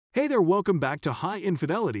Hey there, welcome back to High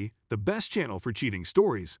Infidelity, the best channel for cheating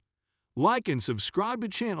stories. Like and subscribe to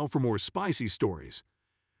channel for more spicy stories.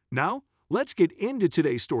 Now, let's get into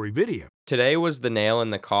today's story video. Today was the nail in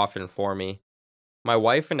the coffin for me. My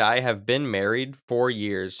wife and I have been married 4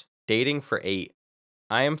 years, dating for 8.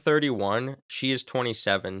 I am 31, she is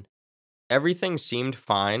 27. Everything seemed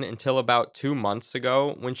fine until about 2 months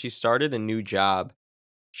ago when she started a new job.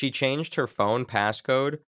 She changed her phone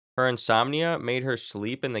passcode, her insomnia made her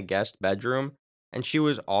sleep in the guest bedroom, and she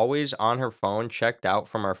was always on her phone checked out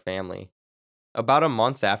from our family. About a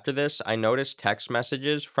month after this, I noticed text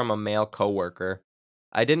messages from a male coworker.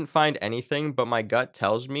 I didn't find anything, but my gut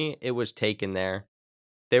tells me it was taken there.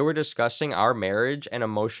 They were discussing our marriage and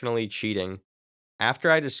emotionally cheating.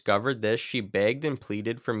 After I discovered this, she begged and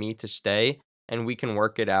pleaded for me to stay and we can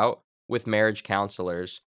work it out with marriage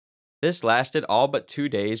counselors. This lasted all but 2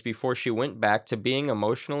 days before she went back to being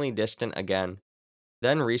emotionally distant again.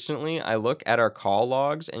 Then recently, I look at our call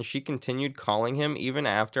logs and she continued calling him even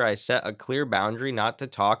after I set a clear boundary not to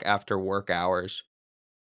talk after work hours.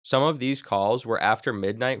 Some of these calls were after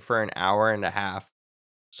midnight for an hour and a half.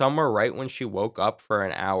 Some were right when she woke up for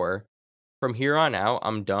an hour. From here on out,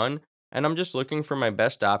 I'm done and I'm just looking for my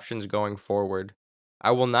best options going forward. I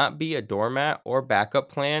will not be a doormat or backup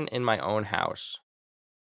plan in my own house.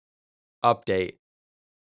 Update.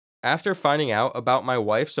 After finding out about my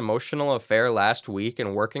wife's emotional affair last week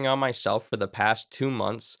and working on myself for the past 2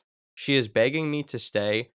 months, she is begging me to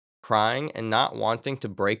stay, crying, and not wanting to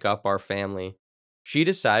break up our family. She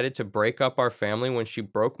decided to break up our family when she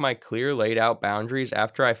broke my clear laid out boundaries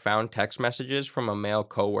after I found text messages from a male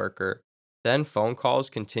coworker, then phone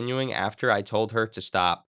calls continuing after I told her to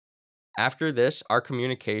stop. After this, our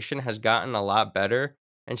communication has gotten a lot better,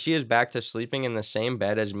 and she is back to sleeping in the same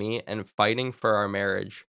bed as me and fighting for our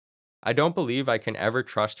marriage. I don't believe I can ever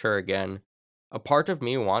trust her again. A part of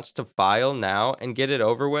me wants to file now and get it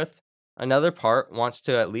over with. Another part wants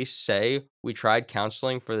to at least say we tried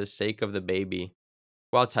counseling for the sake of the baby.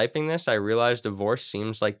 While typing this, I realize divorce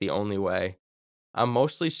seems like the only way. I'm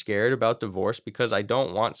mostly scared about divorce because I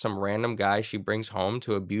don't want some random guy she brings home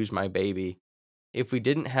to abuse my baby. If we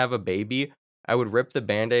didn't have a baby, I would rip the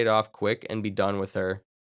band-aid off quick and be done with her.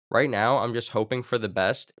 Right now, I'm just hoping for the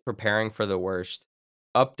best, preparing for the worst.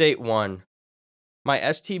 Update 1. My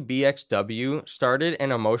STBXW started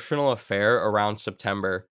an emotional affair around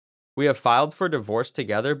September. We have filed for divorce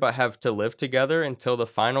together but have to live together until the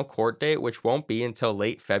final court date, which won't be until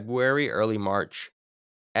late February, early March.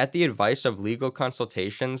 At the advice of legal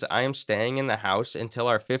consultations, I am staying in the house until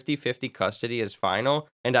our 50-50 custody is final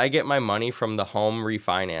and I get my money from the home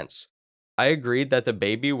refinance. I agreed that the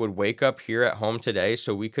baby would wake up here at home today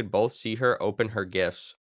so we could both see her open her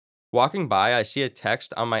gifts. Walking by, I see a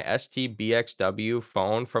text on my STBXW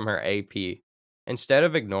phone from her AP. Instead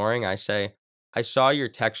of ignoring, I say, I saw your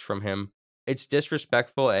text from him. It's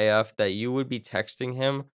disrespectful AF that you would be texting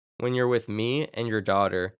him when you're with me and your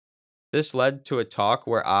daughter. This led to a talk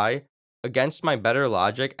where I, against my better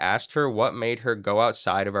logic, asked her what made her go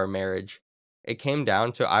outside of our marriage. It came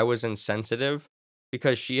down to I was insensitive.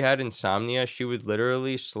 Because she had insomnia, she would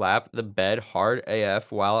literally slap the bed hard AF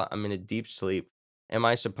while I'm in a deep sleep. Am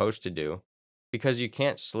I supposed to do? Because you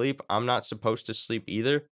can't sleep, I'm not supposed to sleep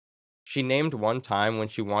either. She named one time when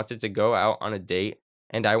she wanted to go out on a date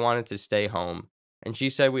and I wanted to stay home. And she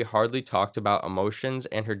said we hardly talked about emotions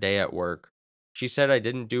and her day at work. She said I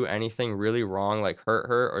didn't do anything really wrong like hurt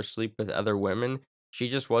her or sleep with other women. She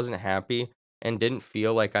just wasn't happy and didn't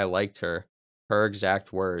feel like I liked her. Her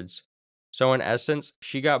exact words. So in essence,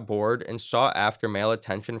 she got bored and sought after male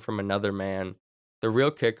attention from another man. The real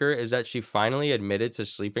kicker is that she finally admitted to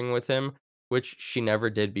sleeping with him, which she never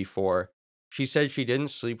did before. She said she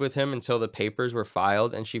didn't sleep with him until the papers were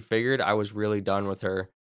filed and she figured I was really done with her,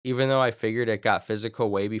 even though I figured it got physical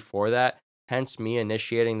way before that, hence me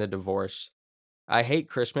initiating the divorce. I hate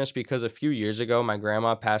Christmas because a few years ago my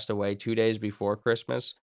grandma passed away 2 days before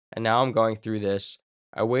Christmas, and now I'm going through this.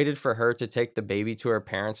 I waited for her to take the baby to her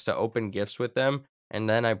parents to open gifts with them, and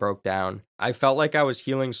then I broke down. I felt like I was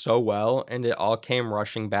healing so well, and it all came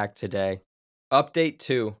rushing back today. Update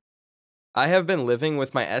 2. I have been living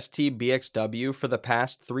with my STBXW for the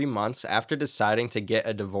past 3 months after deciding to get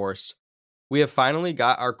a divorce. We have finally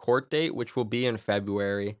got our court date, which will be in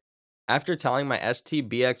February. After telling my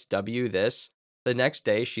STBXW this, the next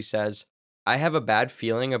day she says, I have a bad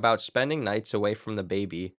feeling about spending nights away from the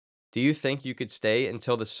baby. Do you think you could stay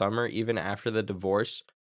until the summer even after the divorce?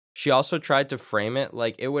 She also tried to frame it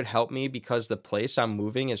like it would help me because the place I'm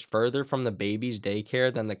moving is further from the baby's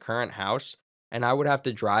daycare than the current house, and I would have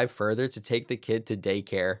to drive further to take the kid to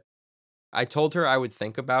daycare. I told her I would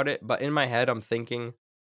think about it, but in my head I'm thinking,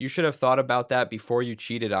 You should have thought about that before you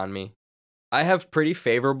cheated on me. I have pretty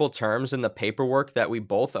favorable terms in the paperwork that we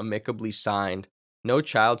both amicably signed. No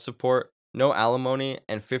child support, no alimony,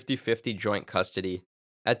 and 50-50 joint custody.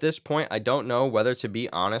 At this point, I don't know whether to be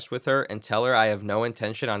honest with her and tell her I have no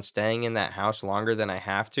intention on staying in that house longer than I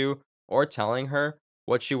have to, or telling her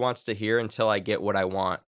what she wants to hear until I get what I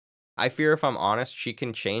want. I fear if I'm honest, she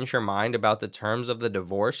can change her mind about the terms of the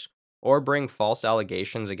divorce or bring false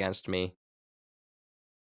allegations against me.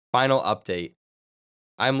 Final update.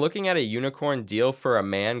 I'm looking at a unicorn deal for a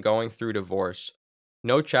man going through divorce.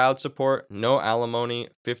 No child support, no alimony,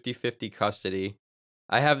 50-50 custody.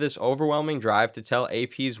 I have this overwhelming drive to tell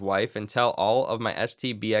AP's wife and tell all of my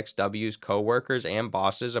STBXW's coworkers and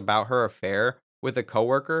bosses about her affair with a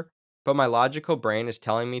coworker, but my logical brain is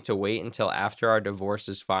telling me to wait until after our divorce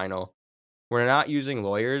is final. We're not using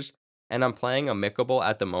lawyers, and I'm playing amicable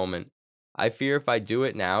at the moment. I fear if I do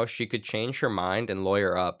it now, she could change her mind and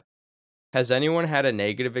lawyer up. Has anyone had a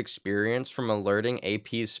negative experience from alerting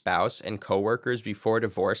AP's spouse and coworkers before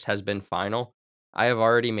divorce has been final? I have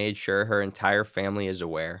already made sure her entire family is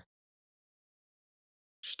aware.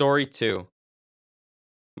 Story 2.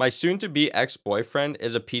 My soon-to-be ex-boyfriend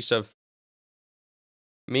is a piece of...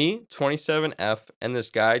 Me, 27F, and this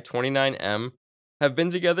guy, 29M, have been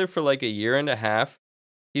together for like a year and a half.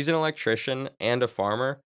 He's an electrician and a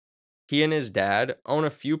farmer. He and his dad own a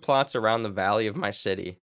few plots around the valley of my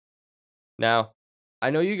city. Now, I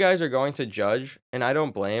know you guys are going to judge, and I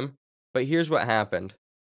don't blame, but here's what happened.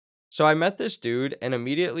 So I met this dude, and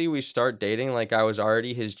immediately we start dating like I was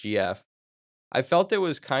already his GF. I felt it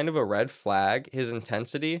was kind of a red flag, his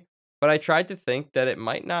intensity, but I tried to think that it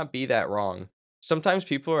might not be that wrong. Sometimes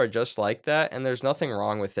people are just like that, and there's nothing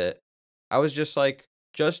wrong with it. I was just like,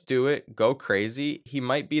 just do it, go crazy, he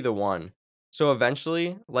might be the one. So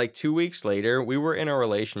eventually, like 2 weeks later, we were in a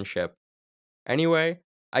relationship. Anyway,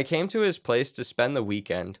 I came to his place to spend the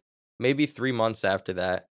weekend, maybe 3 months after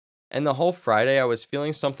that, and the whole Friday I was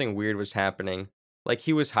feeling something weird was happening, like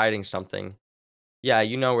he was hiding something. Yeah,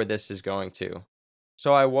 you know where this is going to.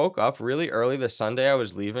 So I woke up really early the Sunday I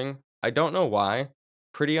was leaving. I don't know why,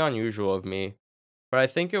 pretty unusual of me, but I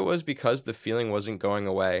think it was because the feeling wasn't going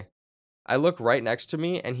away. I look right next to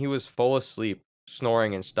me and he was full asleep,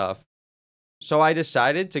 snoring and stuff. So I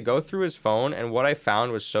decided to go through his phone, and what I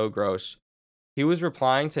found was so gross. He was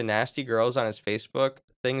replying to nasty girls on his Facebook,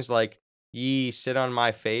 things like, "Yee, sit on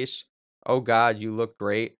my face. Oh God, you look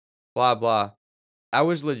great." Blah blah. I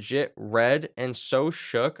was legit red and so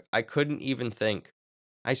shook I couldn't even think.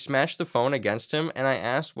 I smashed the phone against him and I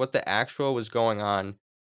asked what the actual was going on.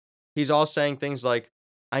 He's all saying things like,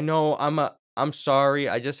 "I know, I'm sorry,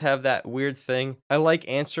 I just have that weird thing. I like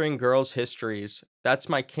answering girls' histories. That's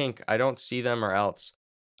my kink, I don't see them or else."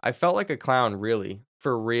 I felt like a clown, really.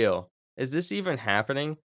 For real. Is this even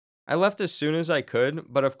happening? I left as soon as I could,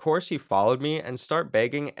 but of course he followed me and started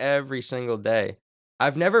begging every single day.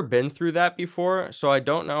 I've never been through that before, so I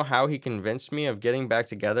don't know how he convinced me of getting back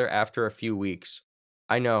together after a few weeks.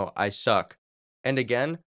 I know, I suck. And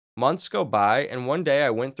again, months go by, and one day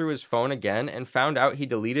I went through his phone again and found out he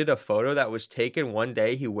deleted a photo that was taken one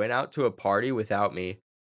day he went out to a party without me.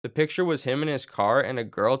 The picture was him in his car, and a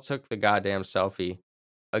girl took the goddamn selfie.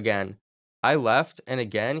 Again, I left, and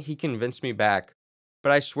again he convinced me back.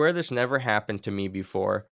 But I swear this never happened to me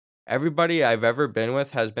before. Everybody I've ever been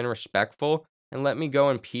with has been respectful and let me go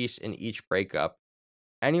in peace in each breakup.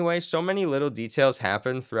 Anyway, so many little details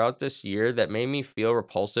happened throughout this year that made me feel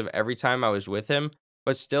repulsive every time I was with him,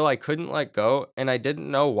 but still I couldn't let go, and I didn't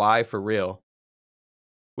know why for real.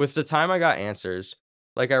 With the time I got answers,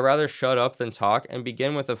 like I rather shut up than talk and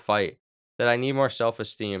begin with a fight, that I need more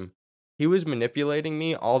self-esteem. He was manipulating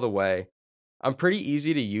me all the way. I'm pretty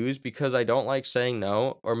easy to use because I don't like saying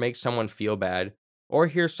no or make someone feel bad or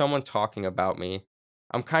hear someone talking about me.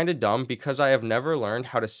 I'm kinda dumb because I have never learned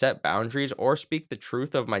how to set boundaries or speak the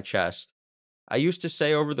truth of my chest. I used to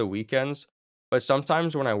say over the weekends, but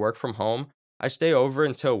sometimes when I work from home, I stay over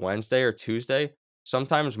until Wednesday or Tuesday,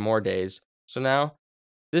 sometimes more days. So now,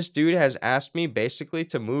 this dude has asked me basically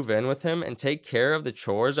to move in with him and take care of the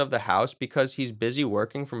chores of the house because he's busy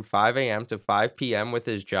working from 5 a.m. to 5 p.m. with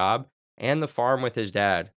his job and the farm with his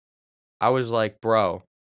dad. I was like, bro,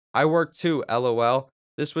 I work too, lol.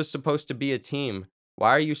 This was supposed to be a team.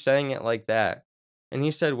 Why are you saying it like that? And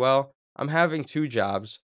he said, well, I'm having two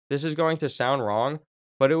jobs. This is going to sound wrong,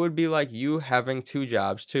 but it would be like you having two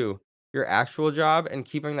jobs too. Your actual job and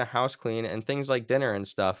keeping the house clean and things like dinner and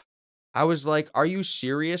stuff. I was like, are you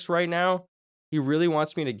serious right now? He really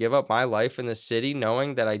wants me to give up my life in the city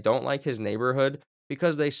knowing that I don't like his neighborhood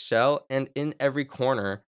because they sell and in every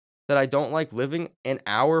corner, that I don't like living an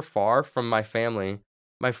hour far from my family,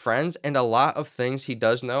 my friends, and a lot of things he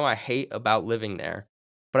does know I hate about living there.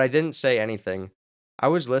 But I didn't say anything. I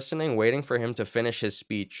was listening, waiting for him to finish his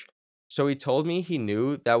speech. So he told me he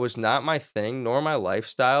knew that was not my thing, nor my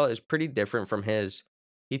lifestyle is pretty different from his.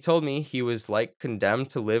 He told me he was like condemned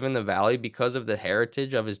to live in the valley because of the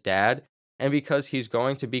heritage of his dad and because he's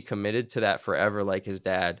going to be committed to that forever like his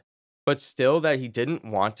dad. But still that he didn't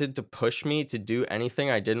wanted to push me to do anything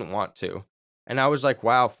I didn't want to. And I was like,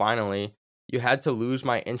 wow, finally, you had to lose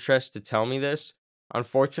my interest to tell me this.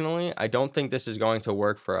 Unfortunately, I don't think this is going to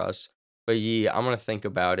work for us. But I'm going to think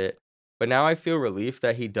about it. But now I feel relief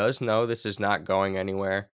that he does know this is not going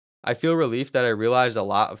anywhere. I feel relief that I realized a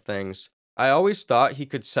lot of things. I always thought he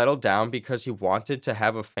could settle down because he wanted to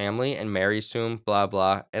have a family and marry soon, blah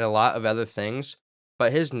blah, and a lot of other things.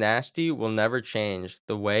 But his nasty will never change,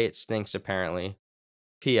 the way it stinks apparently.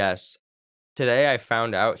 P.S. Today I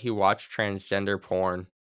found out he watched transgender porn.